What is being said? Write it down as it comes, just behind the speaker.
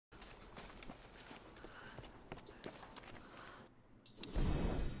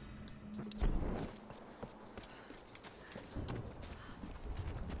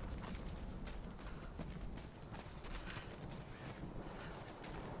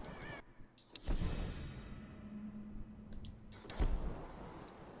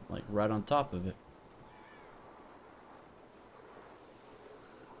Like right on top of it.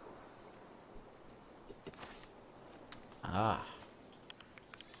 Ah.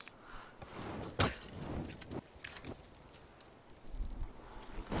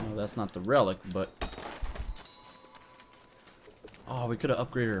 No, that's not the relic, but... Oh, we could have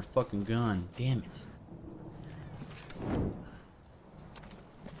upgraded our fucking gun. Damn it.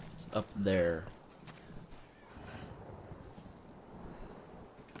 It's up there.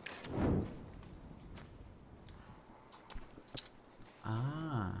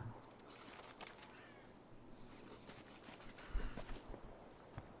 Ah.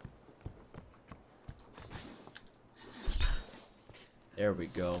 There we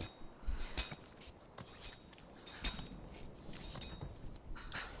go.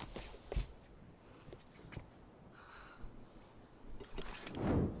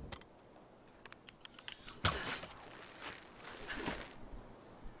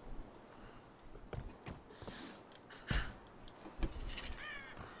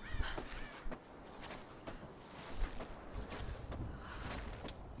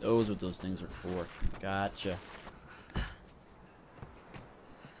 Those what those things are for. Gotcha.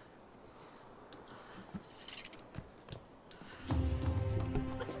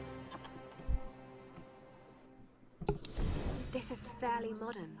 This is fairly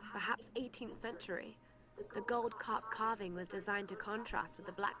modern, perhaps 18th century. The gold carp carving was designed to contrast with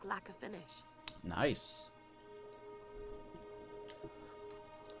the black lacquer finish. Nice.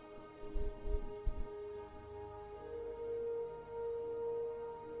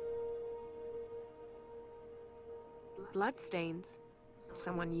 Bloodstains.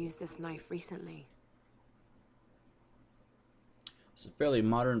 Someone used this knife recently. It's a fairly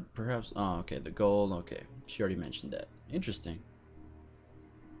modern, perhaps. Oh, okay. The gold. Okay. She already mentioned that. Interesting.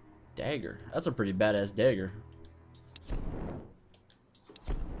 Dagger. That's a pretty badass dagger.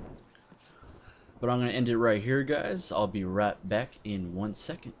 But I'm going to end it right here, guys. I'll be right back in 1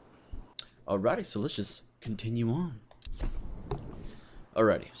 second. Alrighty, so let's just continue on.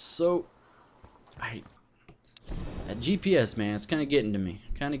 Alrighty, so that GPS, man, it's kind of getting to me.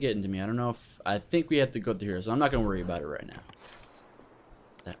 I don't know if I think we have to go through here, so I'm not going to worry about it right now.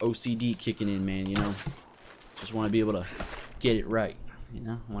 That OCD kicking in, man, you know. Just want to be able to get it right, you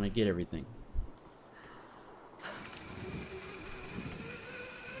know. I want to get everything.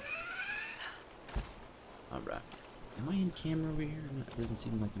 Alright. Am I in camera over here? It doesn't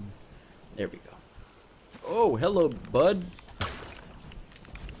seem like I'm... There we go. Oh, hello, bud.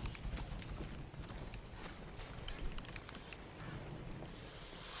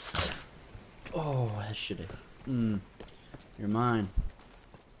 Oh, that should have... You're mine.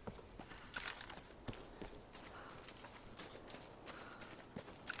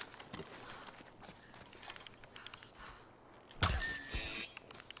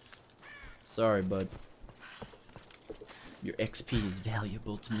 Sorry, bud. Your XP is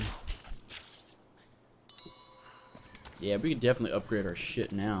valuable to me. Yeah, we can definitely upgrade our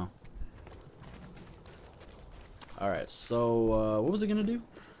shit now. Alright, so, what was it gonna do?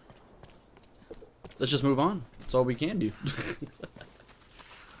 Let's just move on. That's all we can do.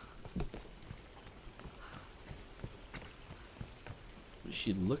 What is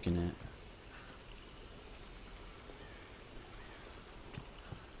she looking at?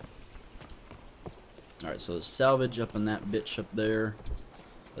 Alright, so salvage up on that bitch up there.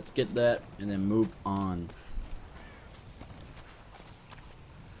 Let's get that and then move on.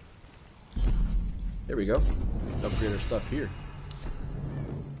 There we go. Upgrade our stuff here.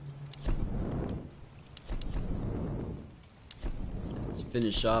 Let's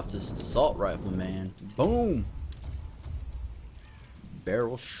finish off this assault rifle, man. Boom!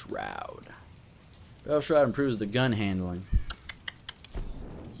 Barrel shroud. Barrel shroud improves the gun handling.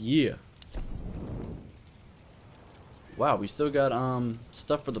 Yeah. Wow, we still got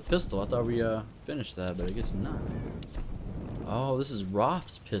stuff for the pistol. I thought we finished that, but I guess not. Oh, this is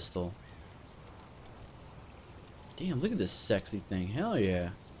Roth's pistol. Damn, look at this sexy thing. Hell yeah.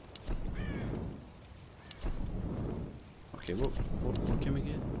 Okay, what can we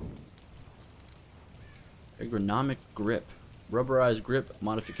get? Ergonomic grip. Rubberized grip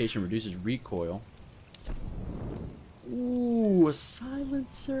modification reduces recoil. Ooh, a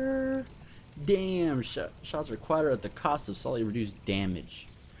silencer. Damn, shots required at the cost of slightly reduced damage.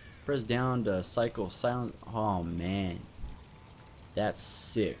 Press down to cycle silent. Oh man, that's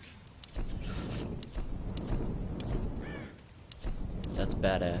sick. That's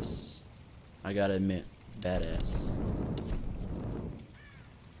badass. I gotta admit, badass.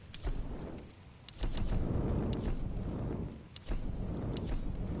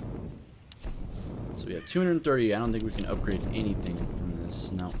 So we have 230. I don't think we can upgrade anything from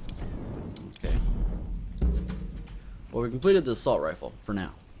this. No. Well, we completed the assault rifle for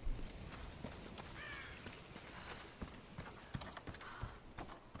now.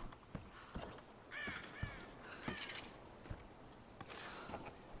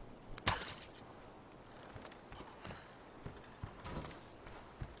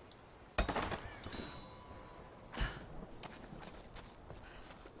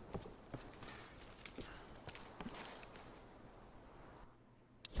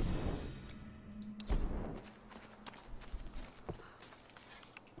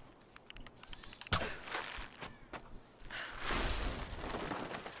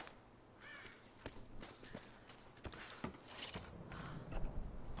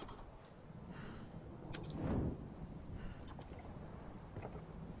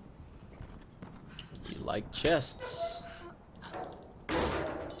 Like chests.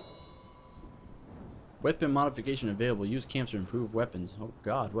 Weapon modification available. Use camps to improve weapons. Oh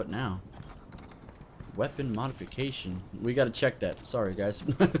god, what now? Weapon modification. We gotta check that. Sorry guys.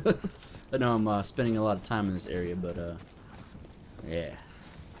 I know I'm spending a lot of time in this area, but yeah.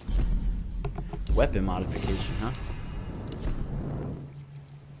 Weapon modification, huh?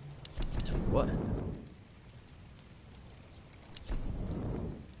 To what?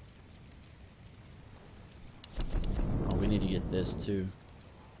 We need to get this too.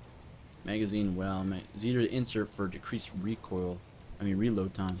 Magazine well, Zeta insert for decreased recoil. I mean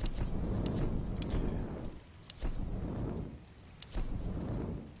reload time.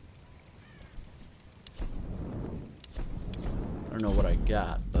 I don't know what I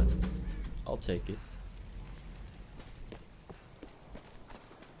got, but I'll take it.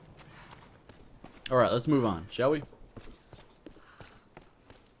 Alright, let's move on, shall we?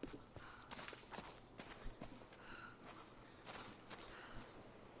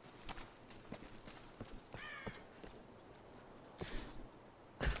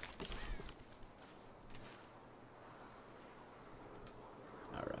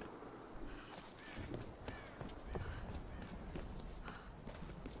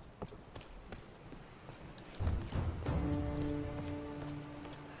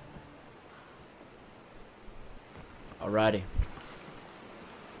 Alrighty.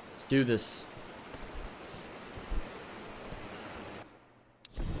 Let's do this.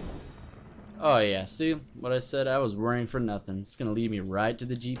 Oh yeah, see what I said? I was worrying for nothing. It's gonna lead me right to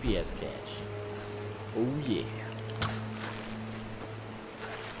the GPS cache. Oh yeah.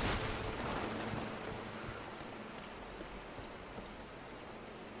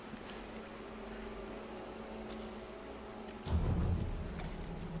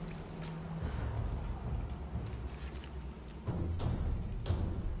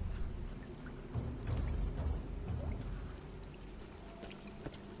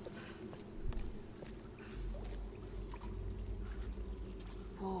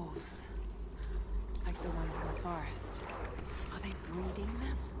 Wolves. Like the ones in the forest. Are they breeding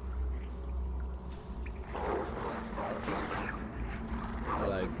them?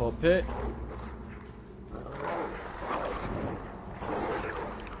 Like puppet.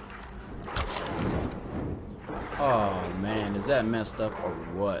 Oh man, is that messed up or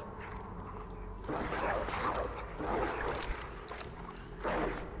what?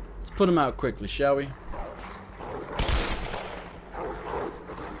 Let's put him out quickly, shall we?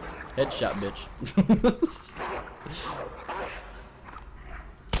 Headshot, bitch.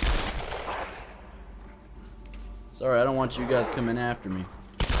 Sorry, I don't want you guys coming after me.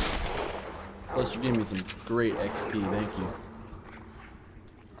 Plus, you're giving me some great XP. Thank you.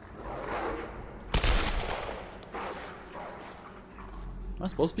 Am I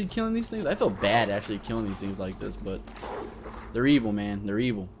supposed to be killing these things? I feel bad actually killing these things like this, but they're evil, man. They're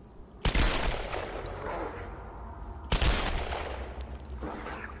evil.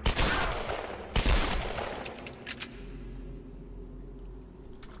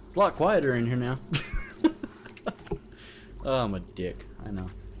 It's a lot quieter in here now. Oh, I'm a dick. I know.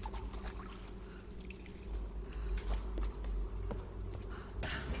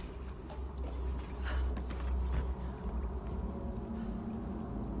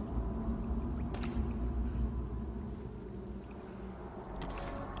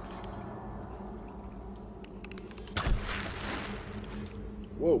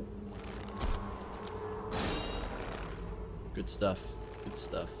 Whoa. Good stuff. Good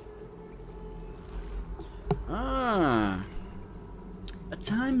stuff. Ah. A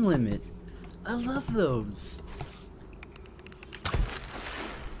time limit. I love those.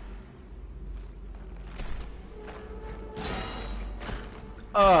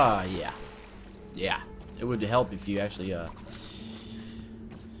 Ah, yeah. Yeah. It would help if you actually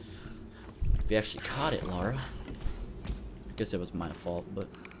caught it, Laura. I guess it was my fault, but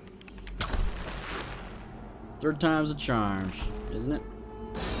Third time's a charm, isn't it?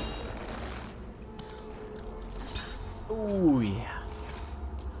 Oh yeah.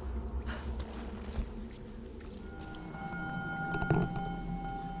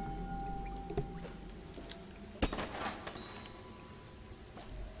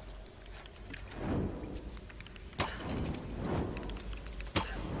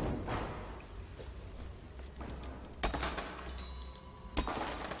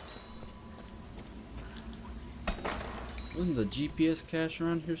 Wasn't the GPS cache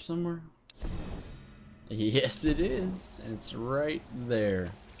around here somewhere? Yes, it is. And it's right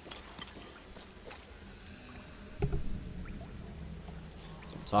there. That's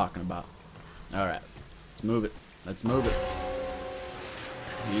what I'm talking about. Alright. Let's move it. Let's move it.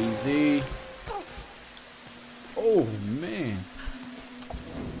 Easy. Oh, man.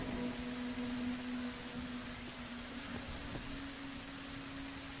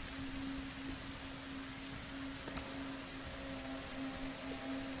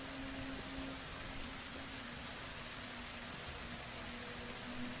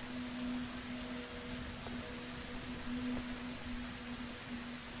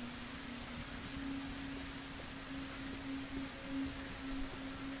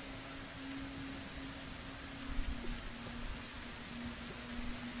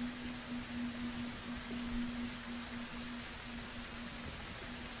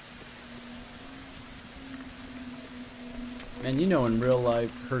 Man, you know in real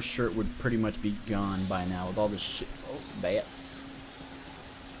life, her shirt would pretty much be gone by now with all this shit. Oh, bats.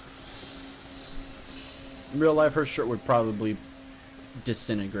 In real life, her shirt would probably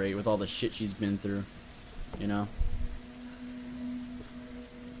disintegrate with all the shit she's been through. You know?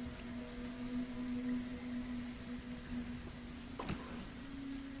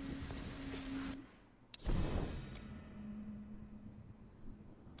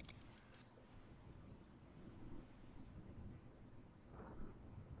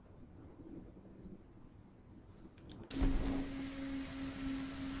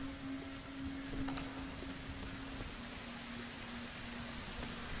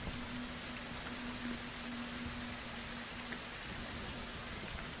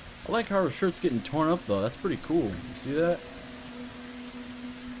 I like how her shirt's getting torn up though. That's pretty cool. You see that?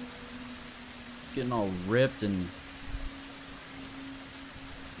 It's getting all ripped and...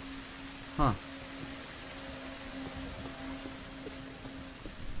 Huh.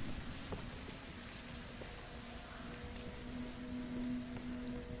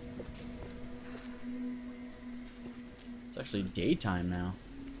 It's actually daytime now.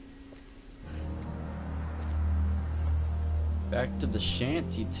 Back to the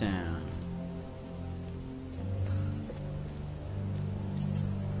shanty town.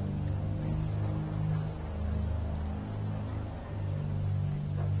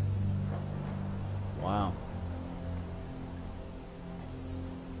 Wow.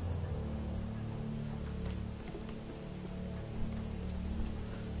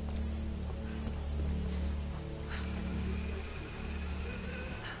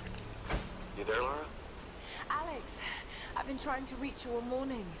 You there, Laura? Alex, I've been trying to reach you all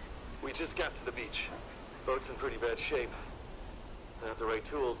morning. We just got to the beach. Boat's in pretty bad shape. Without the right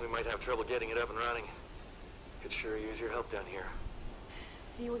tools, we might have trouble getting it up and running. Could sure use your help down here.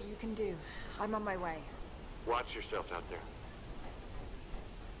 See what you can do. I'm on my way. Watch yourself out there.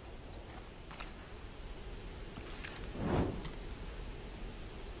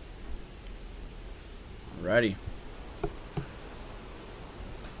 Alrighty.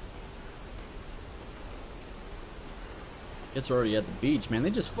 Guess we're already at the beach, man. They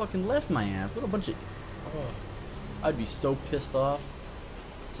just fucking left my ass. What a bunch of... Oh, I'd be so pissed off.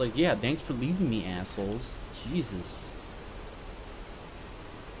 It's like, yeah, thanks for leaving me, assholes. Jesus.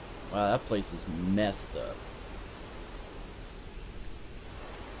 Wow, that place is messed up.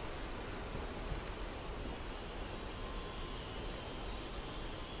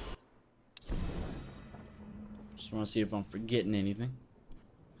 Just want to see if I'm forgetting anything.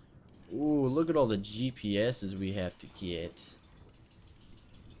 Ooh, look at all the GPSs we have to get.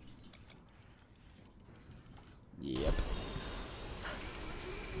 Yep.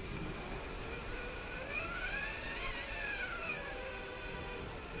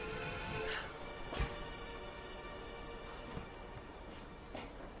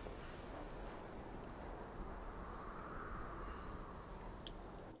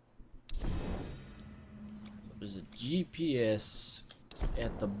 There's a GPS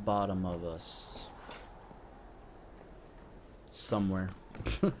at the bottom of us. Somewhere.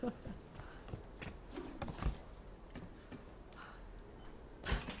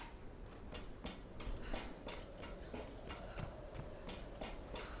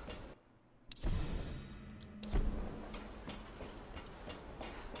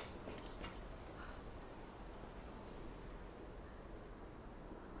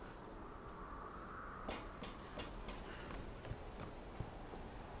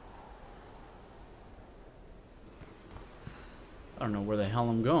 I don't know where the hell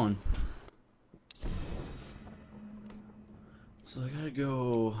I'm going. So I gotta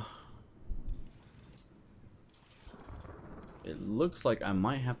go. It looks like I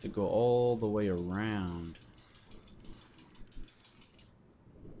might have to go all the way around.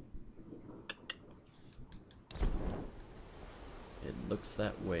 It looks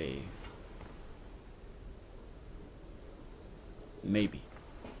that way. Maybe.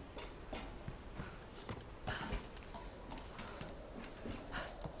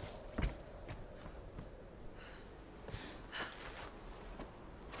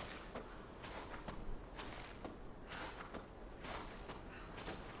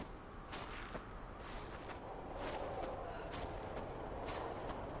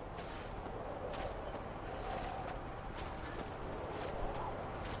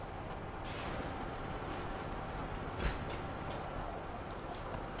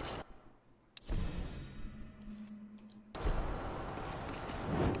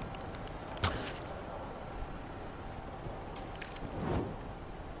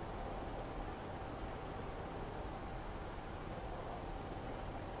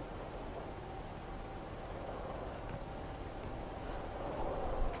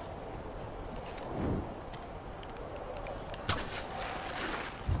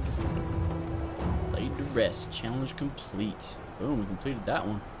 Rest. Challenge complete. Boom, we completed that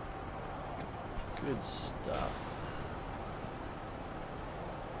one. Good stuff.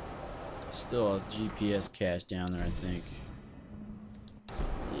 Still a GPS cache down there, I think.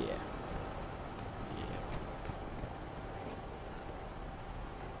 Yeah. Yeah.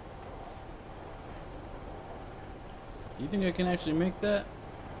 You think I can actually make that?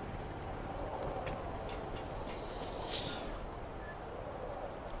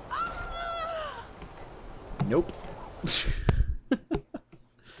 Nope.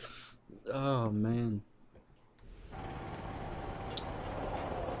 Oh man.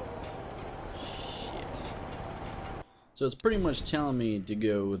 Shit. So it's pretty much telling me to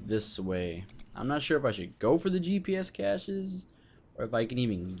go this way. I'm not sure if I should go for the GPS caches or if I can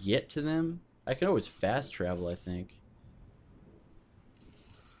even get to them. I can always fast travel, I think.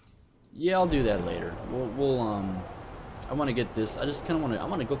 Yeah, I'll do that later. I want to get this. I just kind of I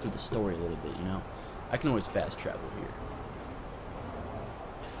want to go through the story a little bit, you know. I can always fast travel here.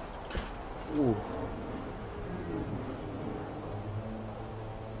 Ooh.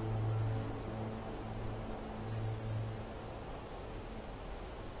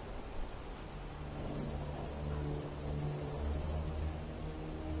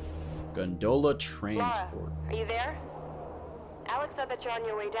 Gondola transport. Laura, are you there? Alex said that you're on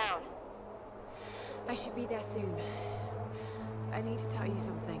your way down. I should be there soon. I need to tell you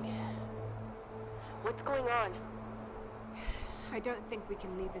something. What's going on? I don't think we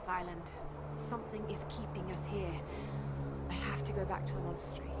can leave this island. Something is keeping us here. I have to go back to the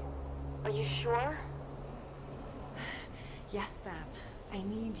monastery. Are you sure? Yes, Sam. I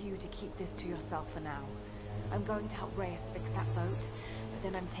need you to keep this to yourself for now. I'm going to help Reyes fix that boat, but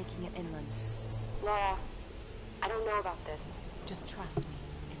then I'm taking it inland. Laura, I don't know about this. Just trust me.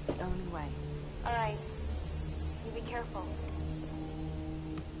 It's the only way. All right. You be careful.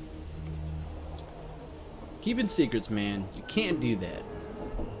 Keeping secrets, man. You can't do that.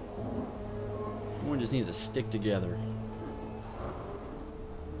 Everyone just needs to stick together.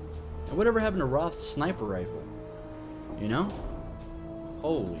 And whatever happened to Roth's sniper rifle? You know?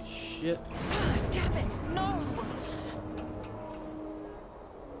 Holy shit. Damn it, no!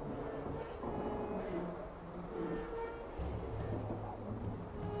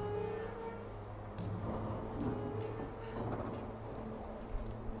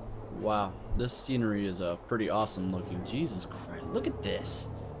 Wow, this scenery is pretty awesome looking. Jesus Christ, look at this.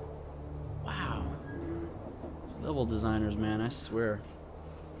 Wow. These level designers, man, I swear.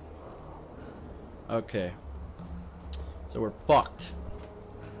 Okay. So we're fucked.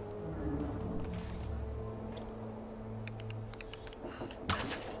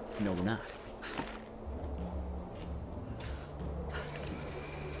 No, we're not.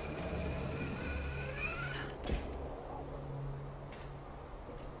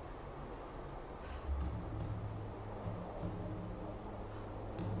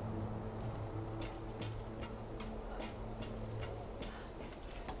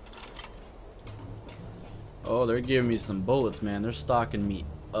 Oh, they're giving me some bullets, man. They're stocking me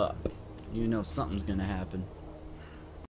up. You know something's gonna happen.